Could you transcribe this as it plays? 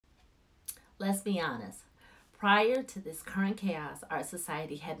Let's be honest. Prior to this current chaos, our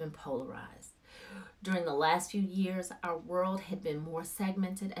society had been polarized. During the last few years, our world had been more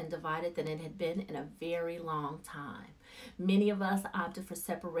segmented and divided than it had been in a very long time. Many of us opted for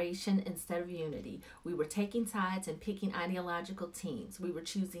separation instead of unity. We were taking sides and picking ideological teams. We were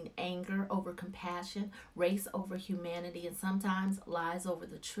choosing anger over compassion, race over humanity, and sometimes lies over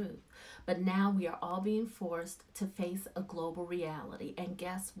the truth. But now we are all being forced to face a global reality. And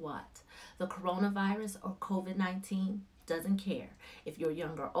guess what? The coronavirus or COVID 19 doesn't care if you're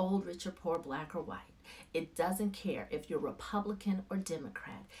young or old, rich or poor, black or white. It doesn't care if you're Republican or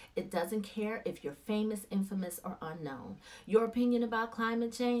Democrat. It doesn't care if you're famous, infamous, or unknown. Your opinion about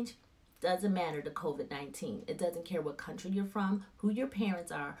climate change doesn't matter to COVID 19. It doesn't care what country you're from, who your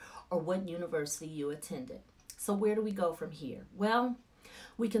parents are, or what university you attended. So, where do we go from here? Well,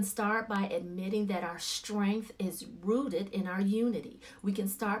 we can start by admitting that our strength is rooted in our unity. We can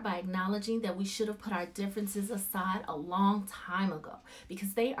start by acknowledging that we should have put our differences aside a long time ago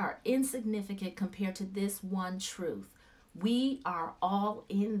because they are insignificant compared to this one truth. We are all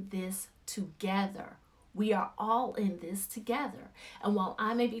in this together. We are all in this together. And while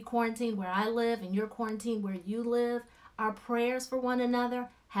I may be quarantined where I live and you're quarantined where you live, our prayers for one another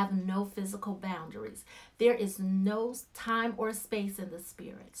have no physical boundaries. There is no time or space in the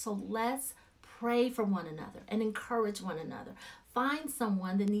spirit. So let's pray for one another and encourage one another. Find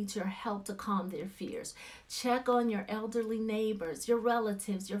someone that needs your help to calm their fears. Check on your elderly neighbors, your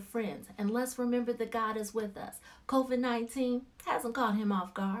relatives, your friends. And let's remember that God is with us. COVID-19 hasn't caught him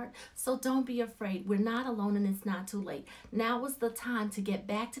off guard. So don't be afraid. We're not alone and it's not too late. Now is the time to get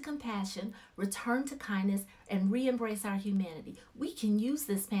back to compassion, return to kindness, and re-embrace our humanity. We can use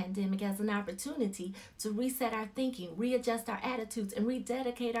this pandemic as an opportunity to reset our thinking, readjust our attitudes, and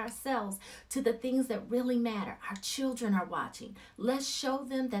rededicate ourselves to the things that really matter. Our children are watching. Let's show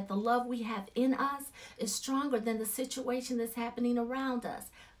them that the love we have in us is stronger than the situation that's happening around us.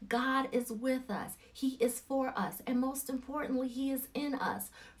 God is with us. He is for us. And most importantly, he is in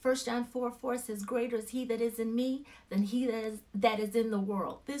us. 1 John 4:4 says, greater is he that is in me than he that is in the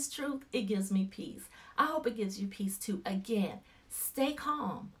world. This truth, it gives me peace. I hope it gives you peace too. Again, stay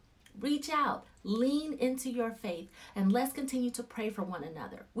calm. Reach out, lean into your faith, and let's continue to pray for one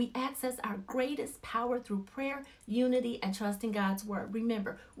another. We access our greatest power through prayer, unity, and trusting God's word.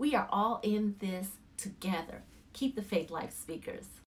 Remember, we are all in this together. Keep the faith life, speakers.